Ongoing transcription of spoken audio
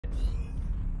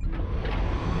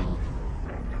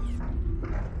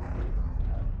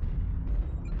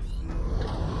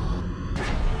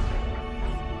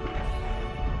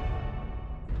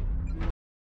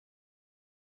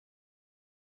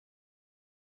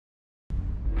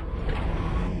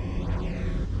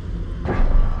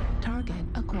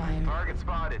Target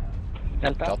spotted.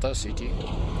 Delta, CT.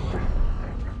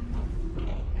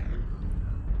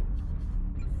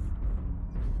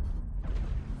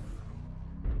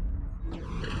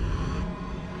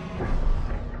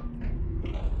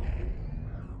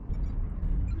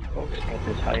 Foxtrot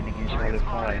is hiding in Charlie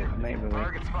 5. Maybe we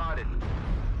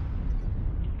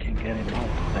can get him out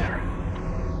of there.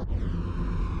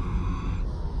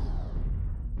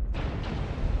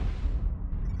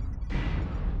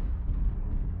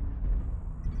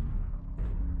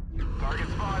 Target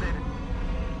spotted.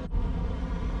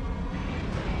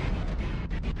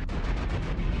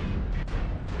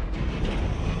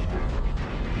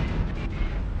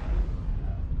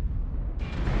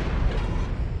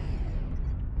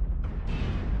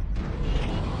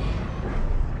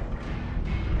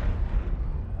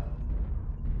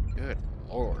 Good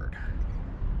Lord.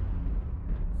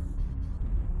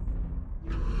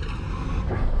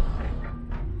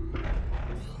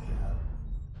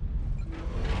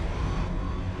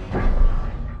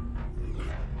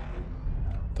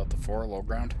 Delta 4, low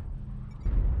ground.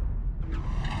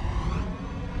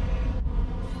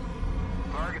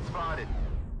 Target spotted.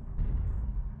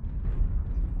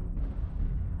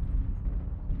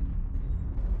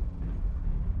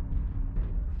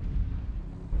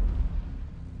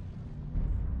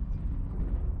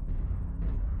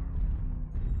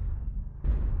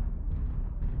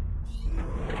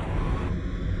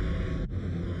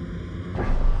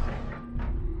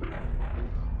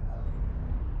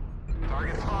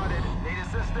 Target spotted. Need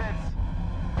assistance.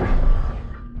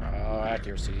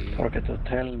 Accuracy. Target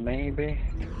hotel, maybe.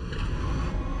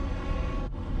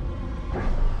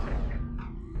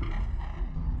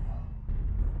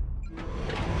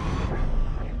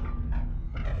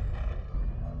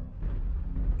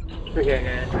 Okay,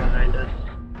 guys, behind us.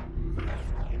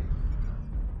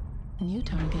 New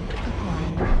target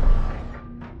acquired.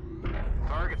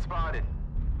 Target spotted.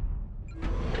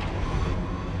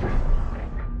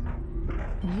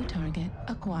 New target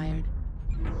acquired.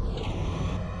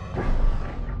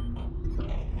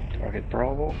 Target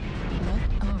Bravo.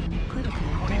 Left arm critical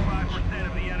damage. 25%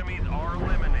 of the enemies are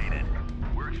eliminated.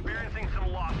 We're experiencing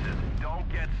some losses. Don't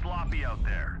get sloppy out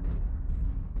there.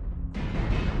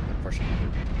 They're pushing.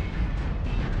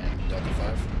 And Delta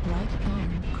 5. Right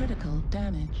arm critical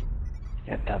damage.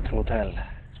 Get that hotel.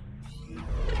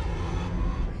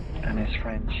 And his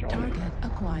friend Charlie. Target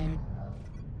acquired.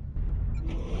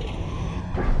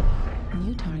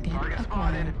 New target Target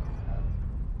acquired. spotted.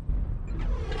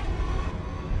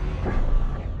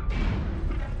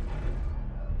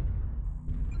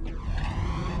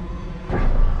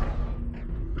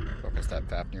 Focus that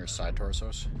VAP near side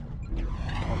torsos.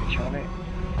 Target Charlie.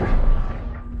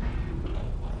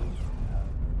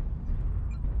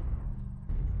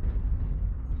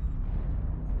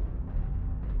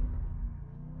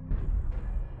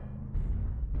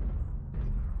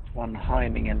 One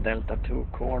hiding in Delta 2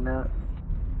 corner.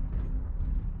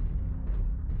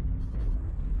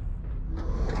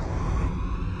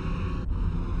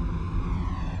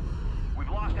 We've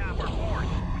lost half our force.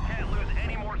 We can't lose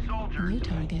any more soldiers. New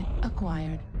target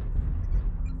acquired.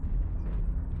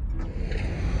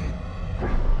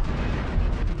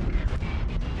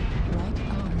 Right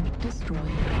arm destroyed.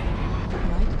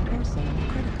 Right torso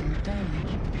critical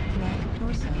damage. Right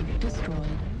torso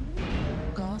destroyed.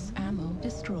 Gauss ammo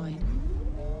destroyed.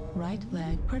 Right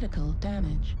leg critical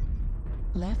damage.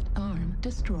 Left arm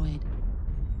destroyed.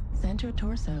 Center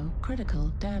torso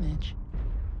critical damage.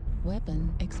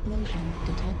 Weapon explosion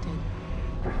detected.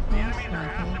 The Gauss enemies are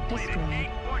half rifle depleted. destroyed.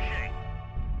 Keep pushing.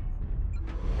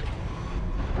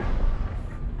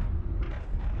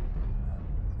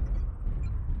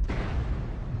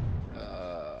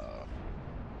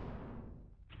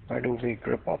 Where do we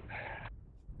grip up?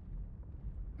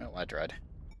 Well, I tried.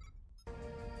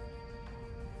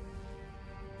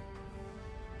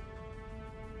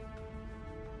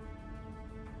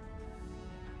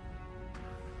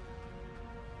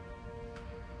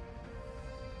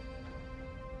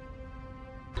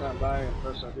 Stand by and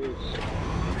press our beats.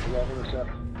 We have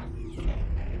intercept.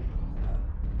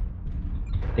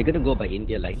 They're gonna go by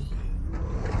India line.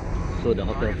 So the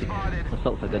Hotel 6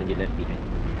 assaults are gonna be left behind.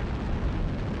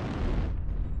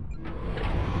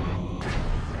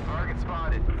 Target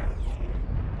spotted.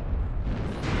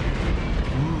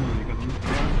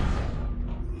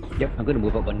 Yep, I'm gonna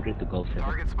move up one grid to Golf 7.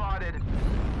 Target spotted.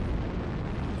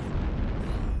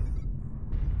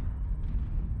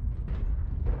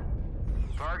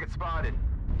 Target spotted.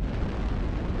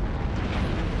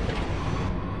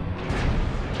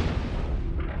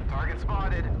 Target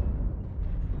spotted.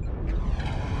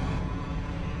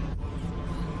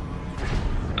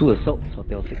 Two assaults,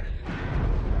 Hotel 6.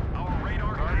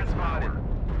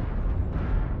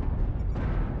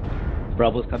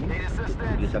 Bravo's coming. Need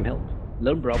assistance. Use some help.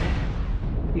 Learn Bravo.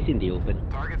 He's in the open.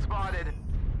 Target spotted.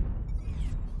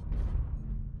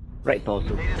 Right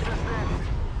torso. Need assistance.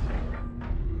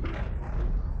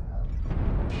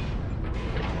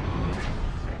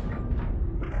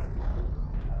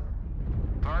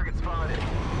 Target spotted.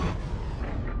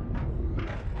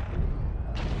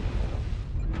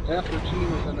 Half their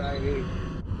team is in IA.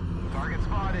 Target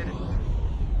spotted.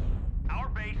 Our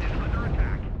base is under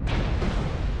attack.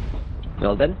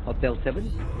 Well done. Hotel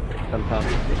 7. Some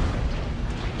targets missed.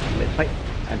 Let's fight.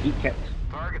 I'm heat capped.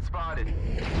 Target spotted.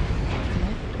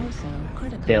 Left torso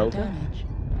critical Delta. damage.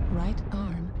 Right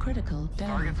arm critical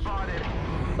Target damage. spotted.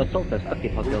 Assault us.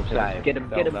 Active Hotel 7. Get him,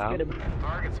 get him, get him.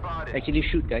 Target spotted. Actually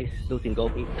shoot, guys. Those in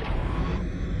Golf 8.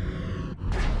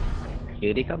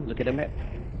 Here they come. Look at the map.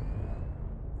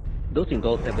 Those in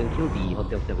Golf 7 kill the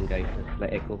Hotel 7 guys. That's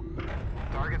like Echo.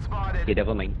 Target spotted. Okay,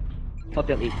 never mind.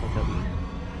 Hotel 8, Hotel 8.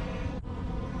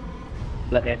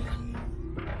 Blood S.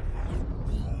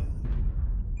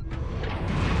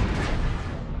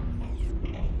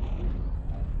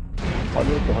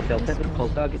 Audio to Hotel 7, call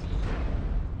targets.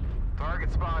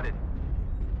 Target spotted.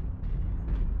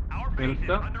 Our base is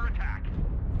under attack.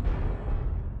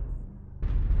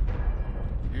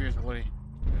 Here's Woody.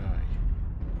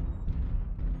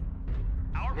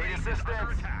 Our base is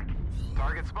under attack.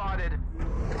 Target spotted.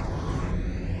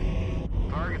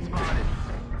 Target spotted.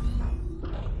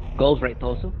 Golf right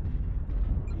torso.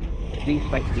 Please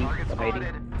fight, please. Target Stop spotted.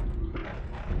 hiding.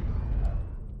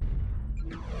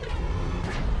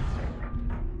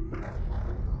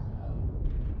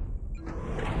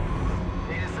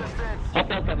 Need assistance.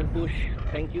 Hotel 7 push.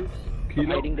 Thank you. Stop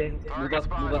hiding there. Move Target up,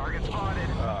 spotted. move up. Target spotted.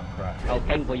 Oh crap. I'll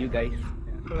tank for you guys.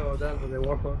 So that's what they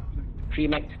work on. 3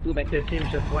 max, 2 max. Their team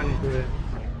just went into it.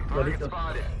 Target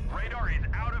spotted. Radar is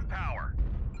out of power.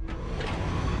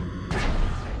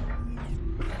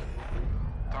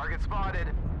 Target spotted.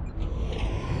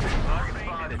 Target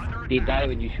spotted. Under They attack. die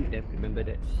when you shoot them, remember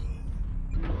that.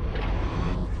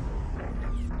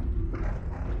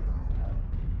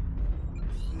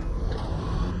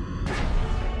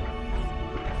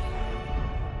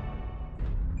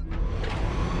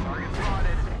 Target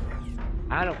spotted.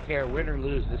 I don't care, win or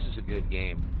lose, this is a good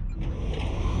game.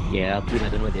 Yeah, our team, I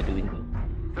don't know what they're doing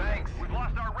though. Thanks. We've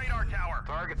lost our radar tower.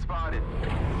 Target spotted.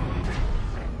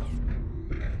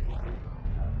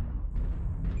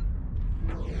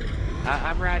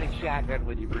 I'm riding shotgun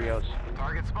with you, Brios.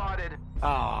 Target spotted.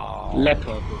 Oh. Left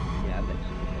torso. Yeah, left.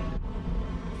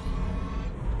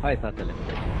 I thought the left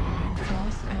torso.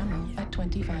 Loss ammo at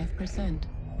 25%.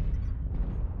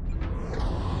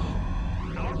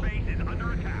 Our base is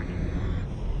under attack.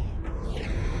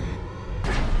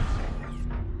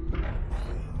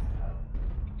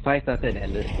 Five started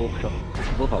and let's both shots.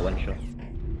 Both are one shot.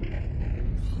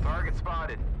 Target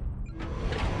spotted.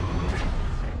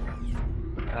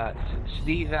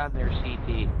 Sneeze on their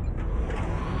CT.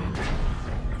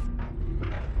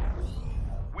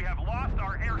 We have lost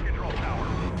our air control tower.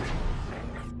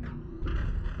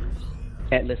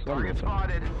 Atlas one more Target shot.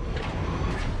 spotted.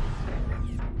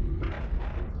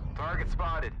 Target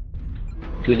spotted.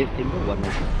 Tulip single, one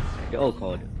more shot. They're all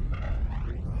called.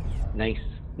 Nice.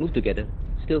 Move together.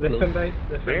 Still close. Defend base,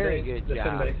 Very good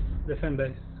job. Defend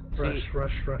base. Rush, See-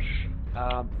 rush, rush.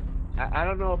 I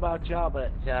don't know about y'all,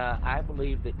 but I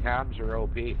believe that comms are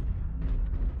OP.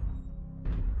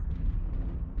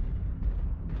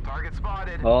 Target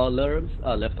spotted. Oh, Lurms.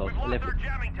 Oh, left off. We've lost Left. our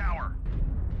jamming tower.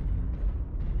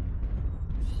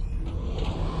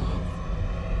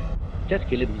 Just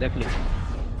kill him. Left click.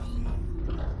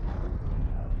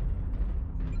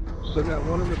 Still got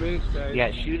one in the base, guys.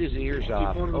 Yeah, shoot his ears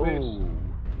off. one in the Oh.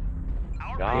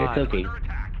 Our God. base It's is okay. under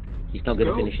attack. He's not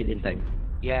gonna Go. finish it in time.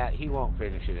 Yeah, he won't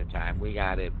finish it in time. We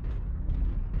got him.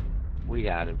 We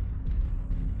got him.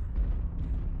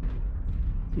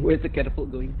 Where's the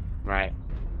catapult going? Right.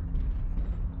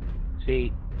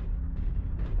 See,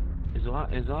 as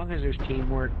long as there's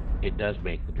teamwork, it does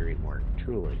make the dream work.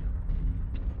 Truly.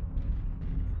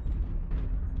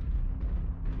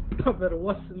 But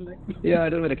what's like? Yeah, I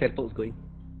don't know where the catapult's going.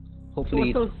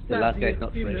 Hopefully what's so the sad last you guy's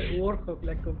not feel fresh. the work of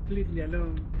like completely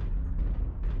alone.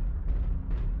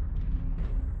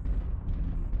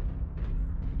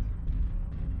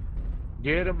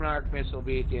 Get him, Narc Missile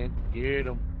Beacon. Get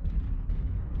him.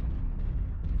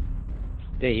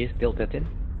 There he is, Delta 10.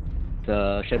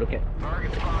 The Shadow Cat.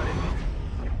 Target spotted.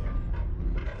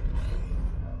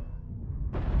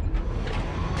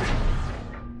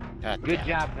 God Good damn it.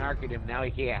 job narking him. Now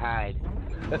he can't hide.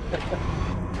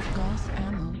 Goss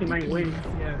ammo He might win.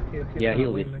 depleted. Yeah,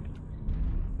 He'll might win. like-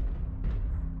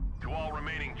 To all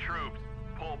remaining troops,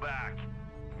 pull back.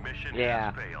 Mission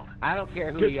Yeah. has failed. I don't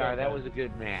care who Good you are. job, That man. was a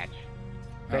good match.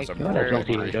 That's Thank a you Well, very as long as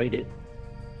you much. enjoyed it.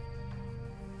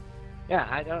 Yeah,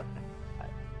 I don't.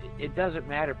 It doesn't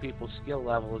matter people's skill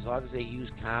level as long as they use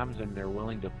comms and they're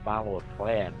willing to follow a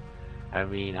plan. I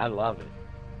mean, I love it.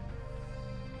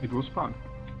 It was fun.